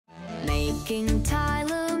Making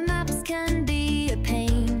tile maps can be a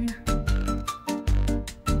pain.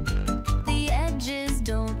 The edges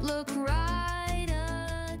don't look right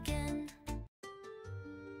again.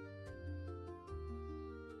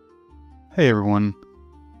 Hey everyone,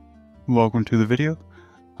 welcome to the video.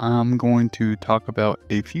 I'm going to talk about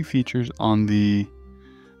a few features on the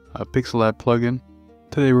PixelLab plugin.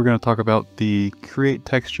 Today we're going to talk about the Create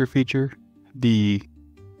Texture feature, the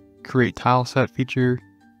Create Tileset feature,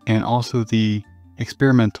 and also the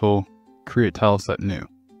experimental Create Tileset new.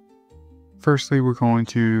 Firstly, we're going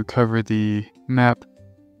to cover the Map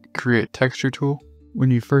Create Texture tool. When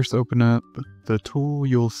you first open up the tool,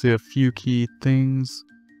 you'll see a few key things.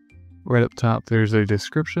 Right up top, there's a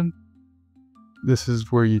description. This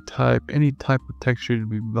is where you type any type of texture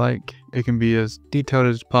you like. It can be as detailed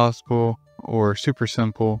as possible or super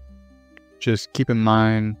simple. Just keep in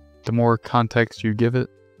mind, the more context you give it,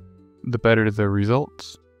 the better the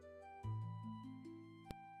results.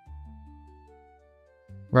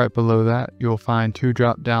 Right below that, you'll find two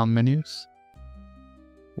drop-down menus.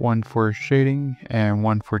 One for shading and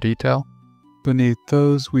one for detail. Beneath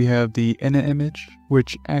those, we have the init image,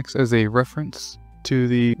 which acts as a reference to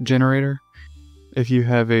the generator. If you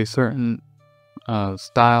have a certain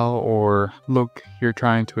style or look you're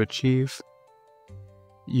trying to achieve,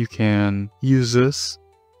 you can use this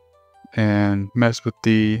and mess with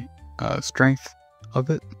the strength of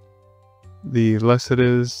it. The less it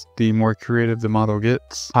is, the more creative the model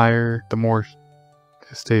gets. Higher, the more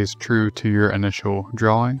it stays true to your initial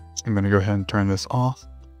drawing. I'm going to go ahead and turn this off.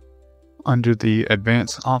 Under the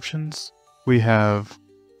advanced options, we have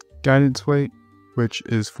guidance weight, which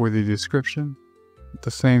is for the description. The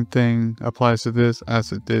same thing applies to this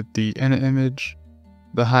as it did the init image.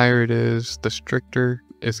 The higher it is, the stricter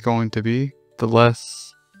it's going to be. The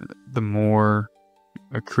less, the more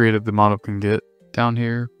creative the model can get. Down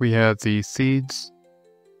here, we have the seeds.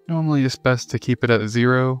 Normally it's best to keep it at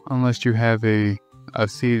 0 unless you have a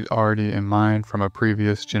seed already in mind from a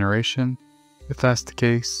previous generation. If that's the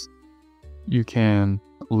case, you can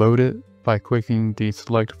load it by clicking the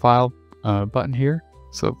select file button here.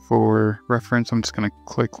 So for reference, I'm just going to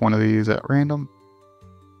click one of these at random.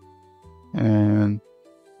 And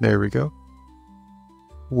there we go.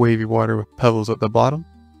 Wavy water with pebbles at the bottom.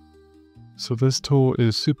 So this tool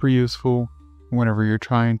is super useful whenever you're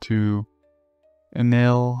trying to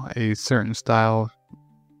nail a certain style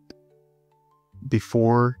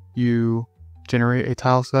before you generate a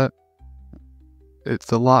tile set. It's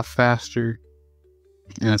a lot faster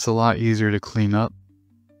and it's a lot easier to clean up.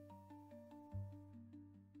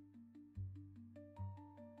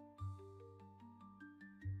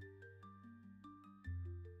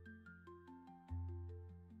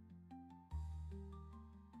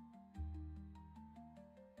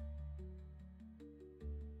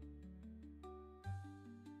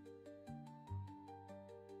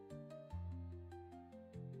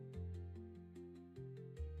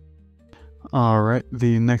 Alright,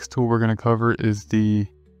 the next tool we're going to cover is the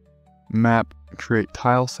Map Create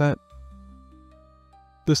Tileset.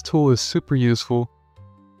 This tool is super useful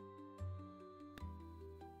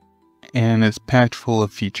and it's packed full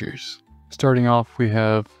of features. Starting off, we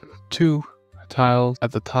have two tiles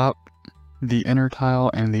at the top, the inner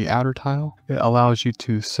tile and the outer tile. It allows you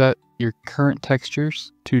to set your current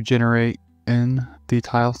textures to generate in the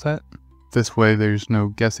tile set. This way there's no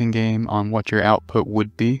guessing game on what your output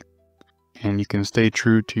would be, and you can stay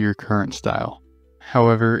true to your current style.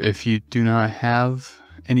 However, if you do not have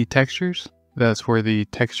any textures, that's where the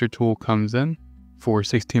texture tool comes in for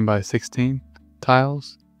 16 by 16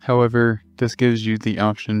 tiles. However, this gives you the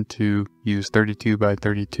option to use 32 by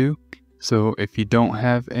 32. So if you don't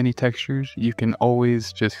have any textures, you can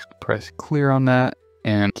always just press clear on that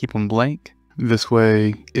and keep them blank. This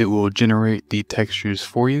way it will generate the textures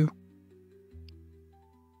for you.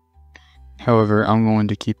 However, I'm going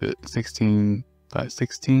to keep it 16 by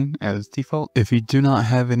 16 as default. If you do not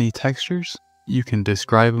have any textures, you can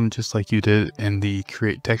describe them just like you did in the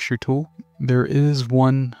Create Texture tool. There is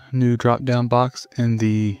one new drop-down box in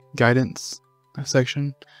the guidance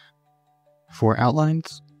section for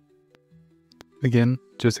outlines. Again,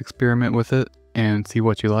 just experiment with it and see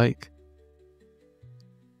what you like.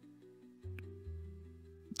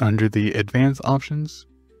 Under the advanced options,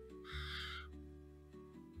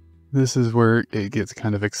 this is where it gets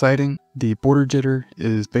kind of exciting. The border jitter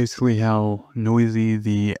is basically how noisy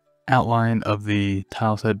the outline of the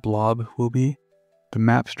tileset blob will be. The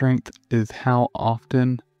map strength is how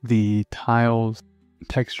often the tile's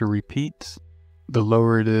texture repeats. The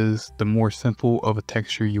lower it is, the more simple of a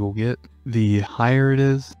texture you will get. The higher it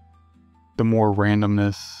is, the more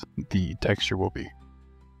randomness the texture will be.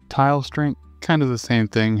 tile strength, kind of the same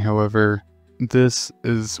thing. However, this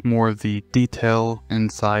is more of the detail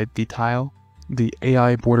inside the tile. The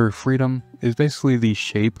AI border freedom is basically the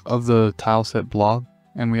shape of the tileset blob.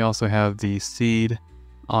 And we also have the seed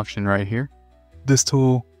option right here. This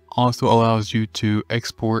tool also allows you to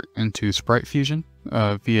export into Sprite Fusion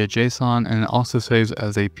via JSON, and it also saves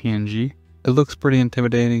as a PNG. It looks pretty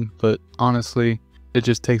intimidating, but honestly, it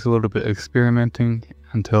just takes a little bit of experimenting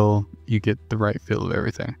until you get the right feel of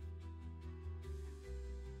everything.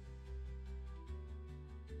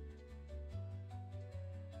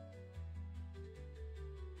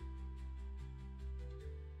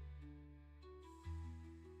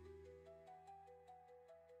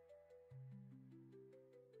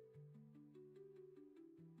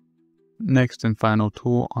 Next and final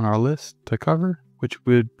tool on our list to cover, which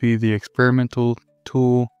would be the experimental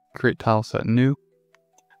tool, Create Tileset New.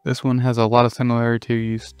 This one has a lot of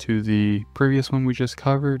similarities to the previous one we just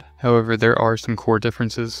covered. However, there are some core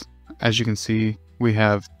differences. As you can see, we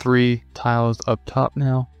have 3 tiles up top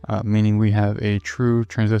now, meaning we have a true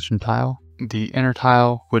transition tile. The inner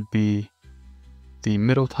tile would be the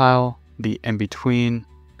middle tile, the in-between,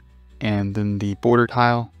 and then the border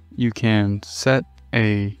tile. You can set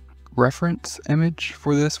a reference image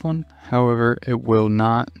for this one. However, it will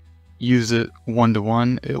not use it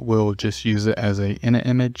one-to-one. It will just use it as a init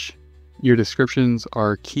image. Your descriptions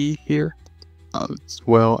are key here, as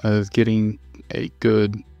well as getting a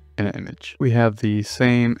good init image. We have the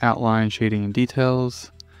same outline, shading, and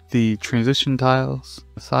details. The transition tiles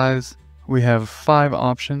size, we have 5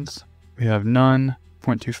 options. We have none,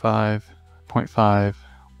 0.25, 0.5,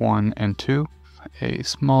 1, and 2. A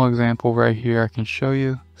small example right here I can show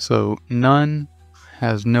you. So none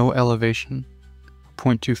has no elevation.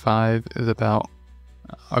 0.25 is about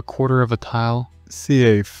a quarter of a tile.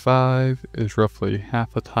 CA5 is roughly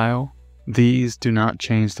half a tile. These do not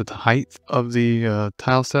change the height of the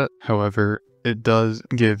tile set. However, it does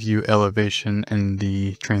give you elevation in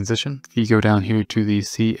the transition. If you go down here to the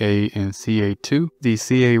CA and CA2, the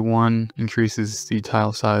CA1 increases the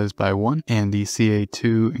tile size by 1 and the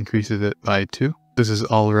CA2 increases it by 2. This is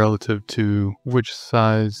all relative to which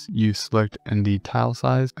size you select in the tile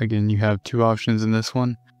size. Again, you have 2 options in this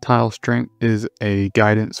one. Tile strength is a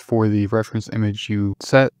guidance for the reference image you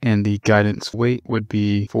set, and the guidance weight would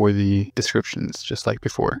be for the descriptions, just like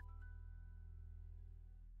before.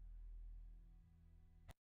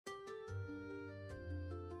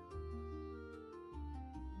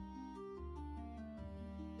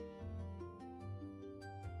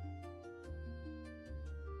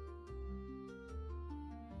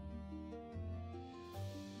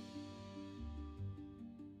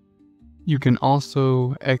 You can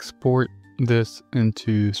also export this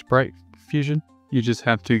into Sprite Fusion. You just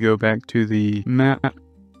have to go back to the map,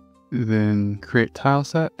 then create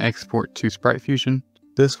tileset, export to Sprite Fusion.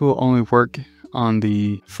 This will only work on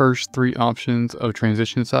the first 3 options of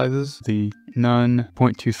transition sizes, the none,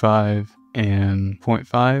 0.25, and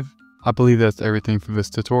 0.5. I believe that's everything for this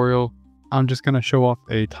tutorial. I'm just going to show off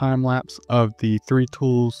a time lapse of the 3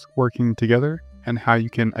 tools working together and how you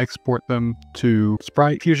can export them to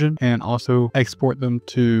Sprite Fusion and also export them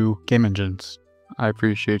to game engines. I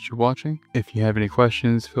appreciate you watching. If you have any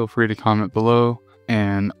questions, feel free to comment below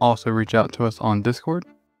and also reach out to us on Discord.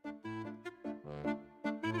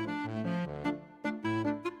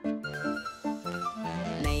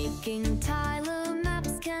 Making tile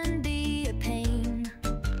maps can be a pain.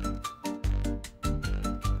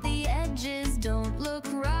 The edges don't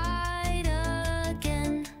look right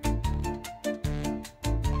again.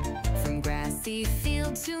 From grassy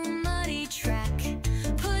field to muddy track,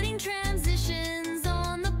 putting transitions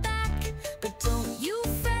on the back. But don't you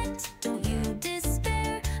fret, don't you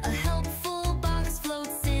despair. A helpful box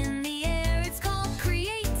floats in the air. It's called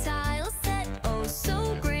Create Tileset. Oh,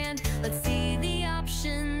 so grand. Let's see the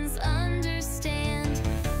options, understand.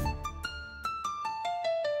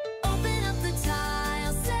 Open up the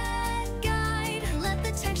tileset guide. Let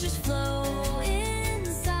the textures flow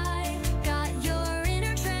inside. Got your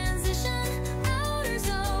inner transition, outer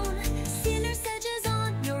zone. Sinners edges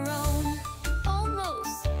on your own.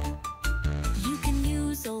 Almost. You can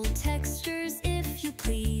use old textures if you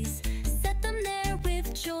please. Set them there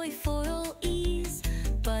with joyful ease.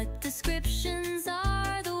 But descriptions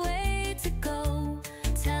are the way to go.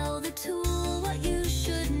 Tell the tool what you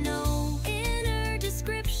should know. Inner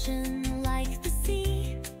description like the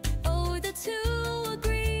sea. Oh, the two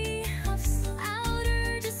agree.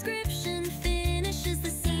 Outer description finishes the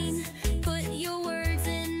scene. Put your words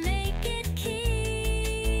in, make it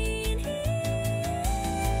keen.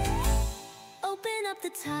 Open up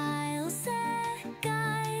the tileset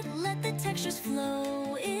guide. Let the textures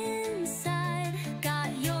flow in.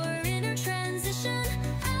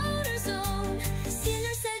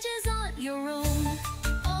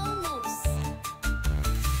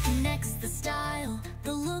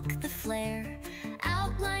 flare.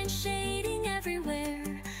 Outline shading everywhere.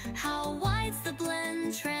 How wide's the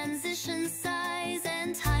blend? Transition size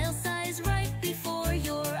and tile size right before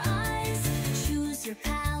your eyes. Choose your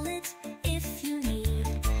palette if you need.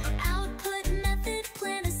 Output method,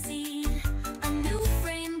 plant a seed. A new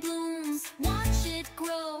frame blooms, watch it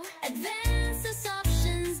grow. Advance this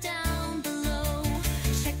options down below.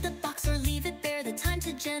 Check the box or leave it bare. The time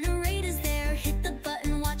to generate is there. Hit the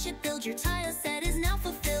button, watch it build your tile.